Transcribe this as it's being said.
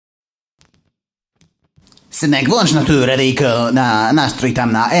Synek, włącz no tu radyjko na nastrój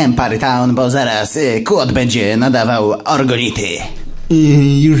tam na Empary Town, bo zaraz klod będzie nadawał Orgonity.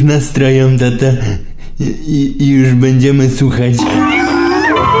 Już nastrojam, tata. I już będziemy słuchać.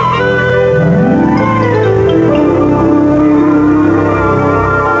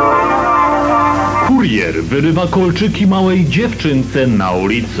 Kurier wyrywa kolczyki małej dziewczynce na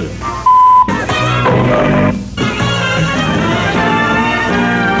ulicy.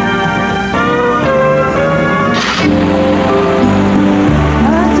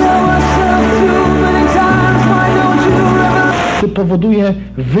 Powoduje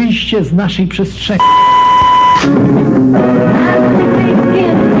wyjście z naszej przestrzeni.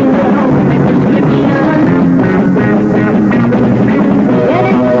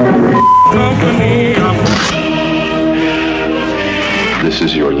 This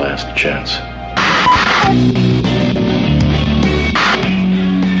is your last chance.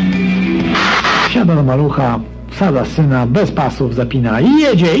 Siada na malucha, wsadza syna, bez pasów zapina i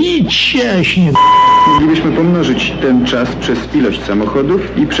jedzie, idź się śnieg. Moglibyśmy pomnożyć ten czas przez ilość samochodów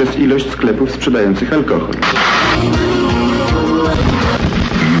i przez ilość sklepów sprzedających alkohol.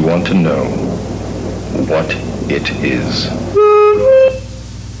 You want to know what it is.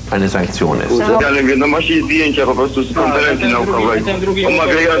 Eine Sanktion ist. Specjalne wiadomości, zdjęcia po prostu z konferencji naukowej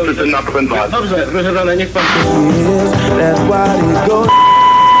omawiające ten napęd. Dobrze, proszę pana, niech pan...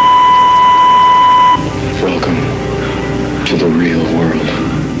 Welcome to the real world.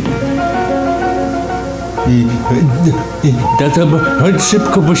 Tato, chodź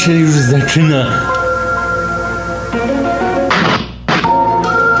szybko, bo się już zaczyna.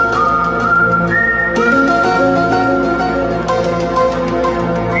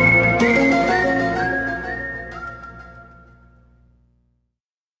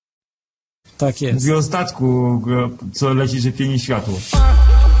 Tak jest. Mówię o statku, co leci, że pieni światło.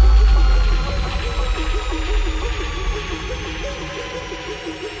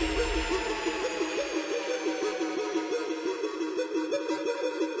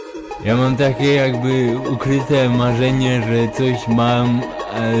 Ja mam takie jakby ukryte marzenie, że coś mam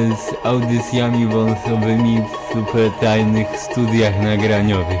z audycjami wąsowymi w super tajnych studiach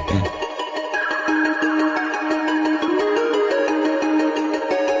nagraniowych.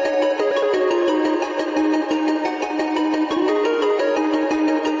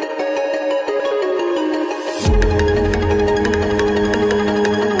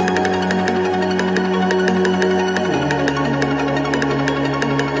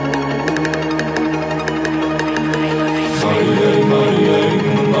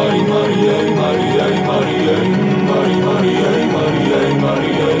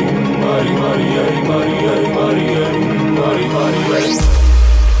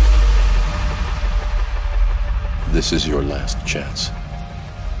 This is your last chance.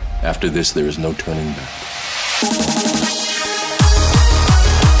 After this, there is no turning back.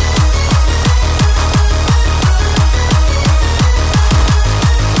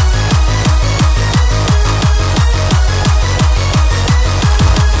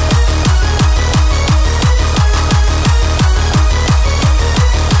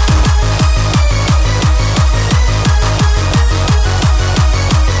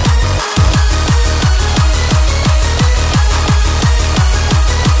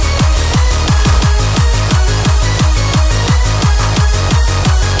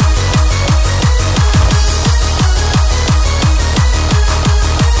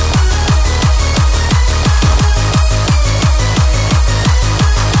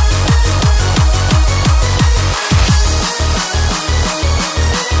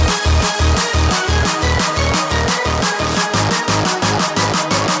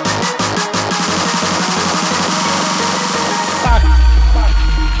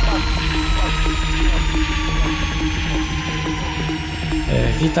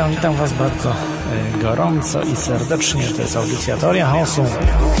 Witam was bardzo gorąco i serdecznie. To jest audycja Teoria Chaosu.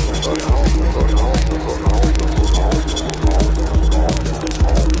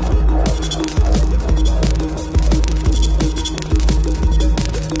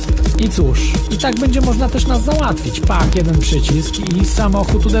 I cóż, i tak będzie można też nas załatwić. Pak, jeden przycisk i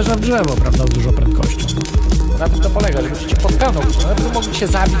samochód uderza w drzewo, prawda, z dużą prędkością. Na tym to polega, żeby cię pod pełną, żeby mogli się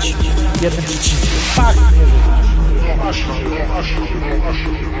zabić jednym przyciskiem. Pak, nie żyje.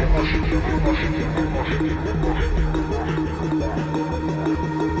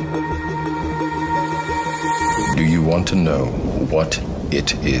 Do you want to know what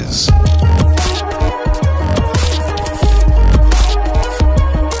it is?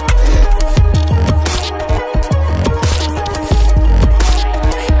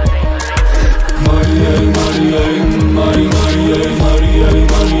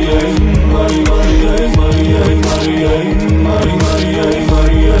 Maria.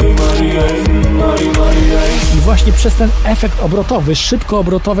 przez ten efekt obrotowy,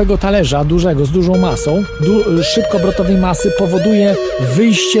 szybkoobrotowego talerza, dużego, z dużą masą, szybkoobrotowej masy powoduje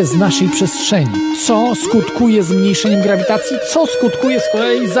wyjście z naszej przestrzeni, co skutkuje zmniejszeniem grawitacji, co skutkuje z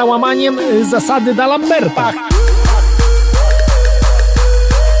kolei załamaniem zasady D'Alemberta.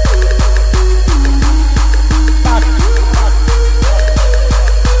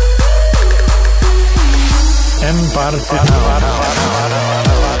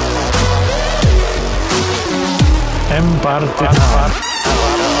 Empary.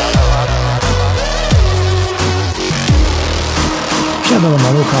 Wsiada do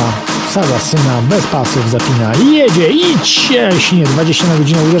malucha, wsadza syna, bez pasów zapina i jedzie, idźcie, śnie, 20 na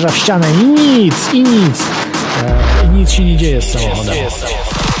godzinę, uderza w ścianę i nic się nie dzieje z samochodem.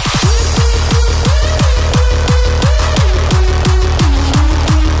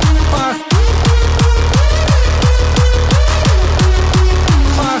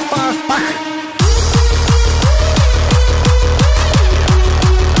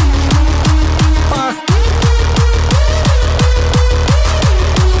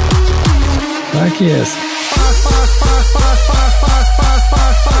 Tak jest.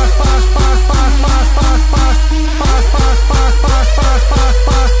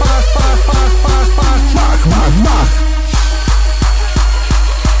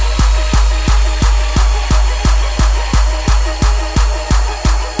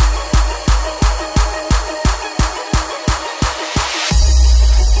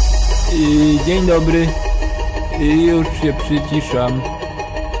 Dzień dobry. Już się przyciszam.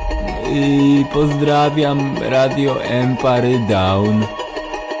 Pozdrawiam Radio Empary Down.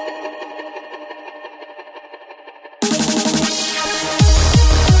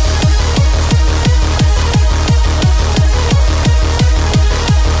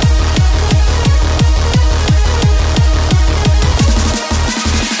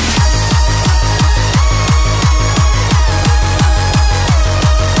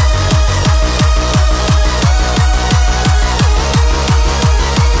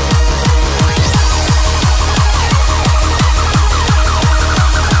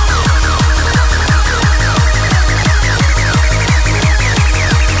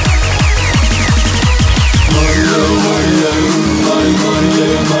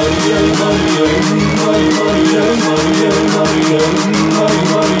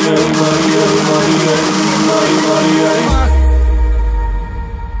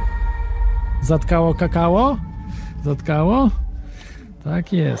 Zatkało kakao? Zatkało?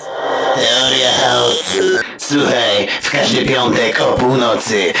 Tak jest. Teoria chaosu. Słuchaj, w każdy piątek o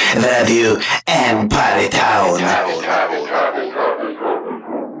północy w radiu Empary Town.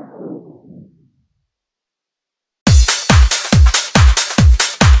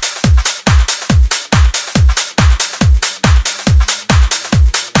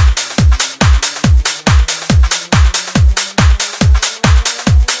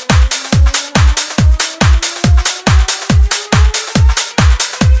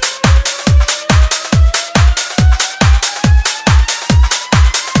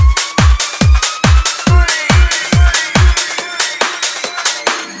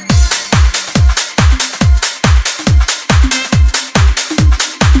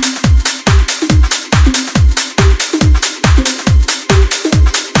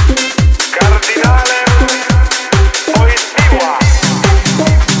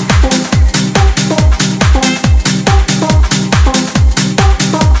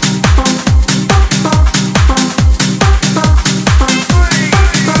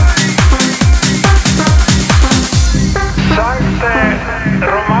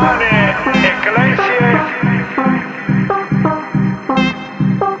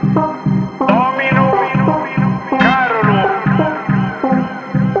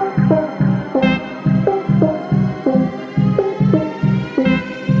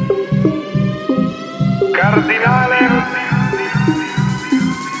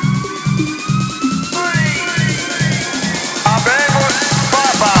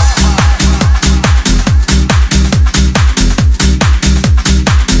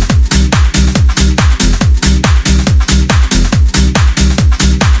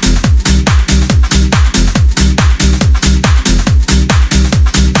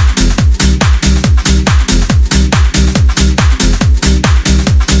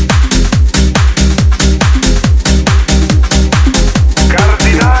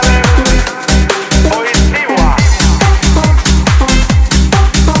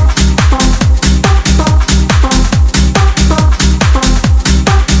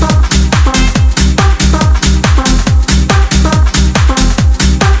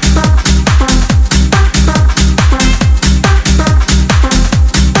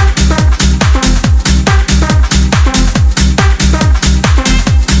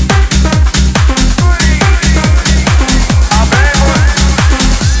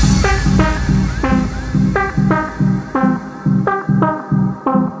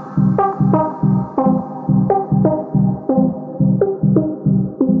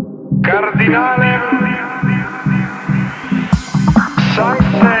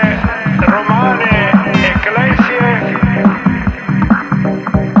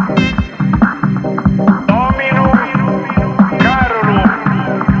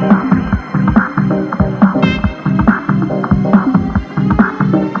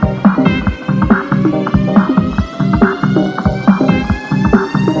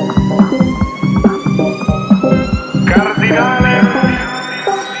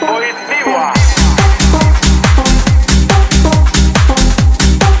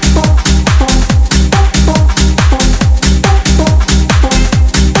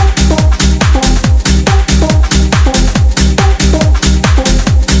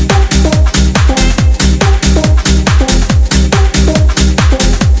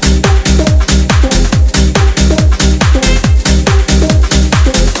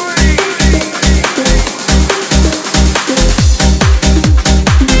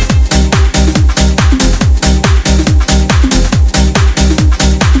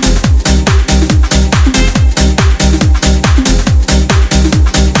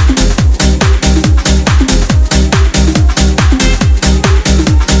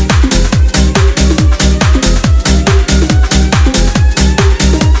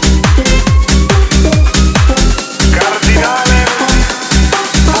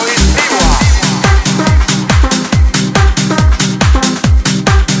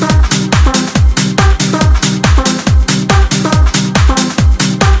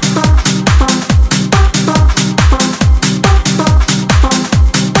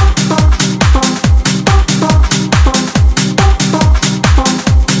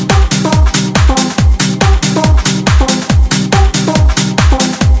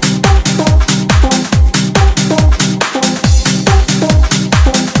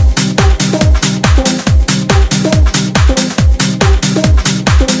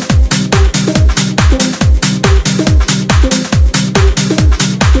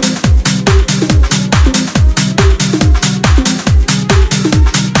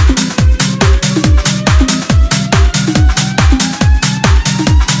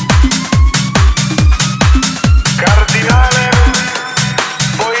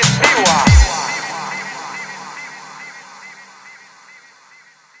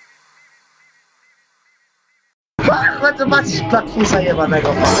 Zobaczysz platfusa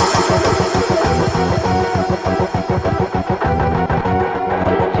jebanego.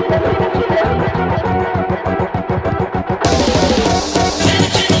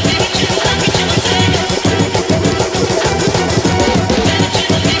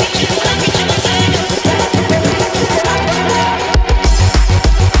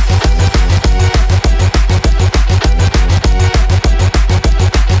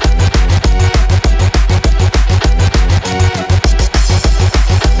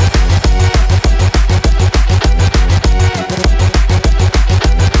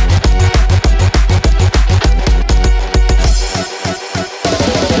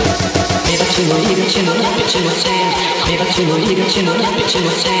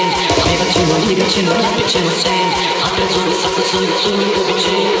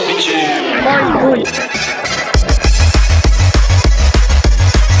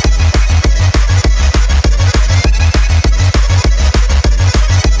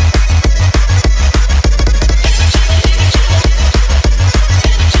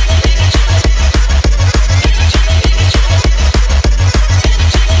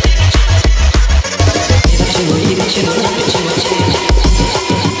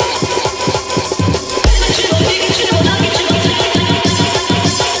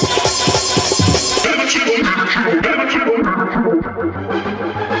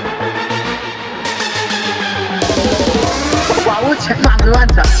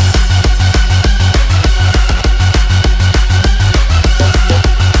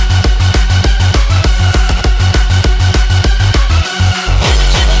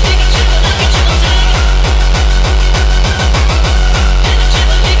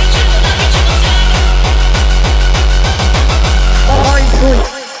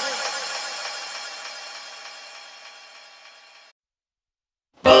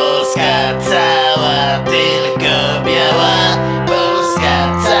 Polska cała, tylko biała. Polska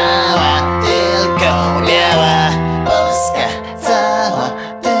cała, tylko biała. Polska cała,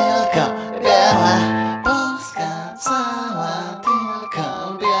 tylko biała. Polska cała,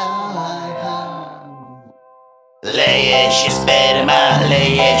 tylko biała. Leje się sperma,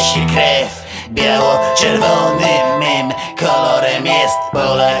 leje się krew. Biało-czerwony mym kolorem jest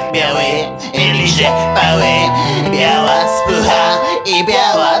Polak biały i liże pały. Biała spucha i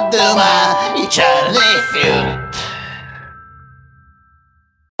biała duma i czarny fiut.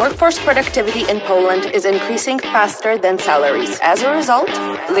 Workforce productivity in Poland is increasing faster than salaries. As a result,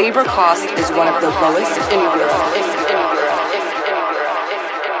 labor cost is one of the lowest in Europe.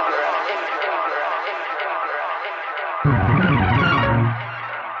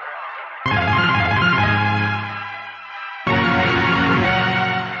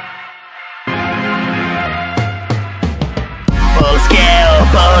 Polskie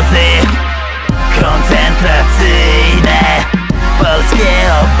obozy koncentracyjne. Polskie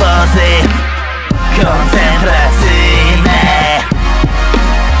obozy koncentracyjne.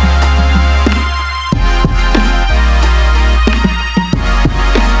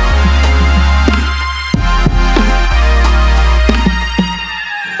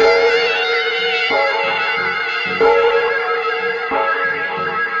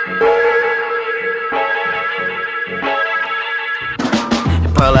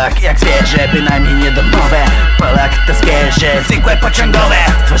 Polak jak zwierzę, bynajmniej niedomowe. Polak to zwierzę, zwykłe pociągowe.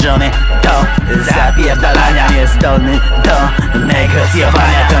 Stworzony do zapierdalania, niezdolny do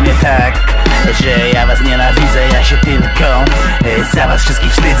negocjowania. To nie tak, że ja was nienawidzę, ja się tylko za was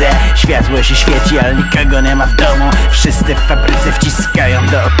wszystkich wstydzę. Światło się świeci, ale nikogo nie ma w domu. Wszyscy w fabryce wciskają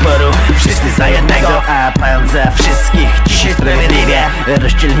do oporu. Wszyscy za jednego, a pan za wszystkich. Dzisiaj sprawiedliwie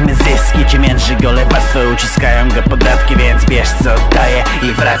rozdzielimy zyski. Ci między go lewactwo uciskają go podatki, więc bierz co daje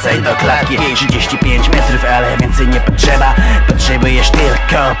i wracaj do klatki. 35 metrów, ale więcej nie potrzeba. Potrzebujesz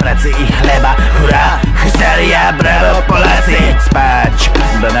tylko pracy i chleba. Hurra, husaria, brawo Polacy. Idź spać,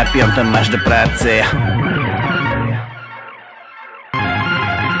 bo na 5 masz do pracy.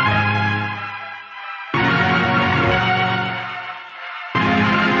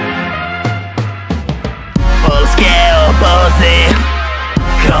 Polskie obozy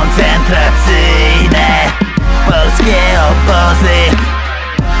koncentracyjne. Polskie obozy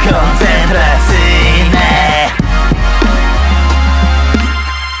koncentracyjne.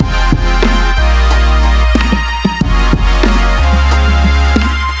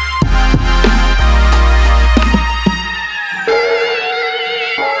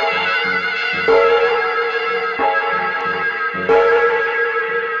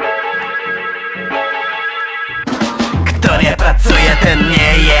 Kto nie pracuje, ten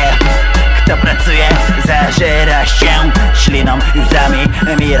nie je. Kto pracuje, zażera się śliną, łzami,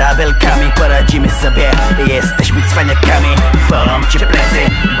 mirabelkami. Poradzimy sobie, jesteśmy cwaniakami. Bolą cię plecy,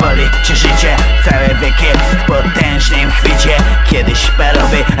 boli cię życie. Całe wieki w potężnym chwycie. Kiedyś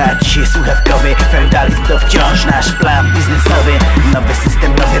parowy, a dzisiaj słuchawkowy. Feudalizm to wciąż nasz plan biznesowy. Nowy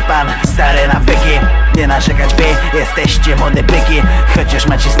system, nowy pan, stare nawyki. Nie narzekać wy, jesteście młode byki. Chociaż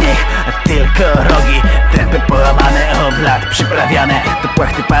macie z nich tylko rogi. Tempy połamane, od lat przyprawiane do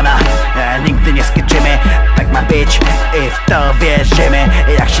płachty pana, a nigdy nie skoczymy. Tak ma być i w to wierzymy.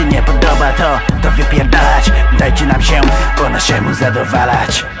 Jak się nie podoba, to wypierdalać. Dajcie nam się po naszemu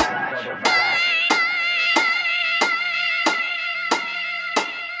zadowalać.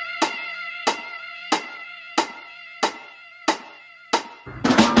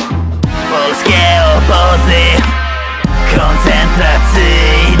 Polskie obozy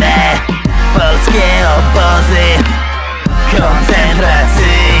koncentracyjne. Polskie obozy koncentracyjne.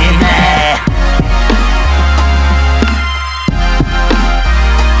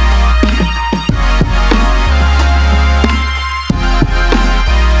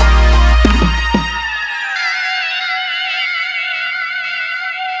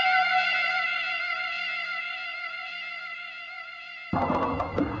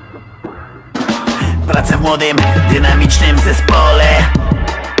 Praca w młodym, dynamicznym zespole.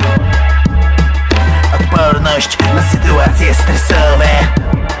 Odporność na sytuacje stresowe.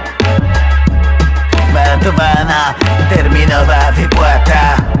 Gwarantowana, terminowa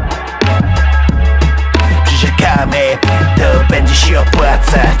wypłata. Przyrzekamy, to będzie się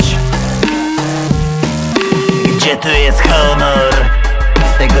opłacać. Gdzie tu jest honor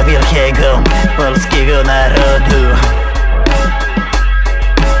tego wielkiego polskiego narodu?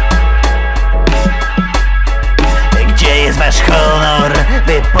 Gdzie jest wasz honor,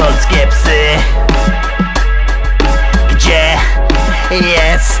 wy polskie psy? Gdzie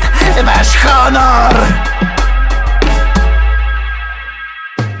jest wasz honor?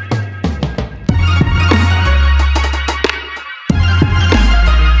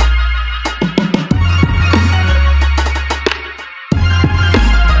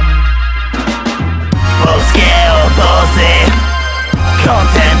 Polskie obozy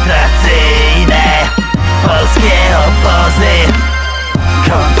koncentracyjne. Polskie obozy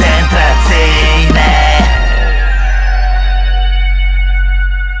koncentracyjne.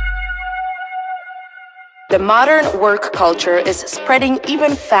 The modern work culture is spreading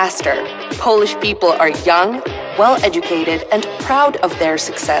even faster. Polish people are young, well-educated, and proud of their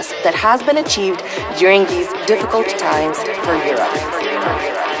success that has been achieved during these difficult times for Europe.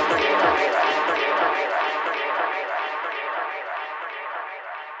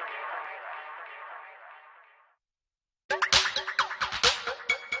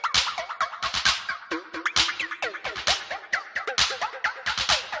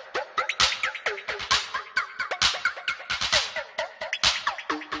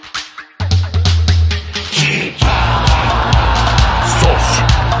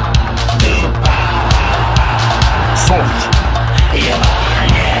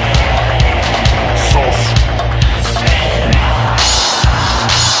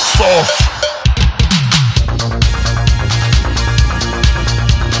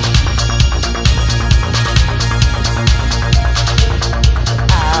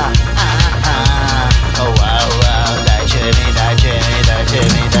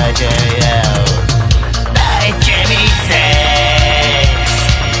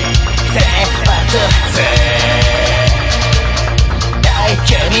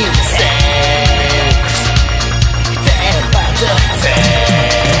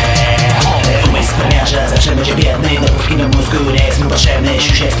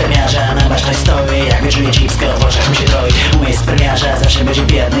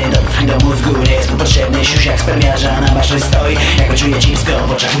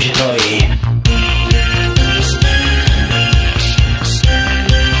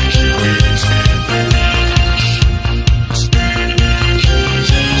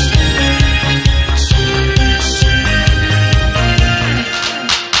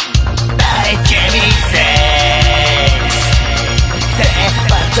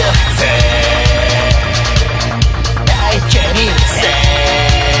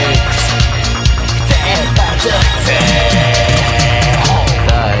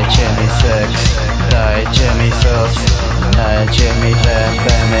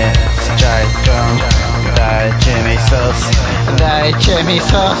 Dajcie mi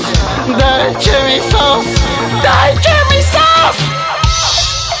sos, dajcie mi sos, dajcie mi sos!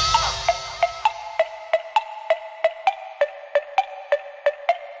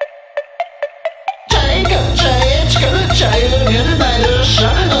 Czajko, czajeczko, czaju, najdroższa.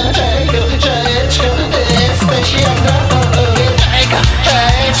 Czajko, czajeczko, ty jesteś jak zdrowie. Czajko,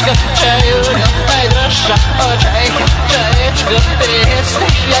 czajeczko, czaju, najdroższa. O czajko, czajeczko, ty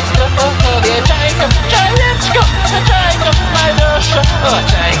jesteś jak zdrowie. Czajko, czajeczko, czajko, najdroższa.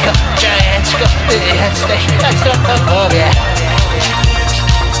 O czajko, czajeczko, ty jesteś jak zdrowie.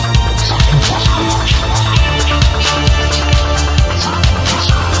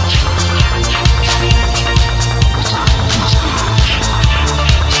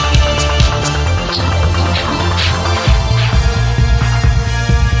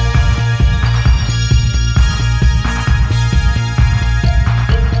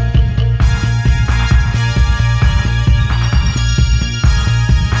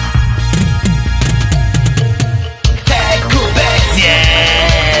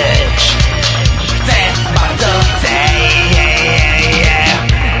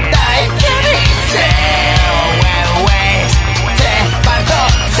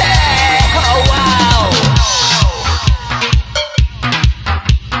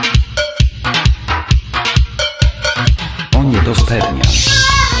 Nie to spermiarz.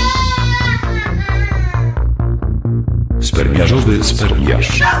 Spermiarzowy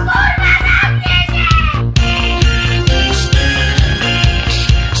spermiarz.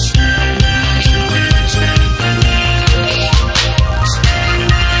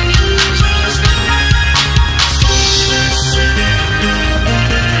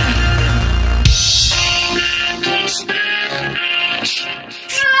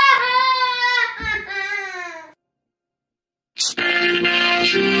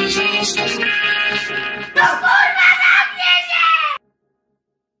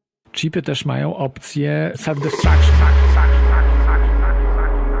 Chipy też mają opcję self-destruction.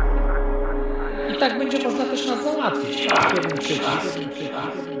 I tak będzie można też nas załatwić.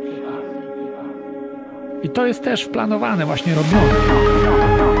 I to jest też planowane, właśnie robione.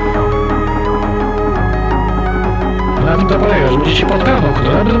 Na tym to polega, że będziecie pod pełną,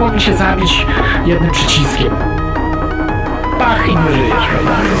 które będą mogli się zabić jednym przyciskiem. Pach i nie żyjesz,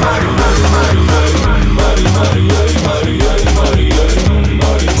 prawda?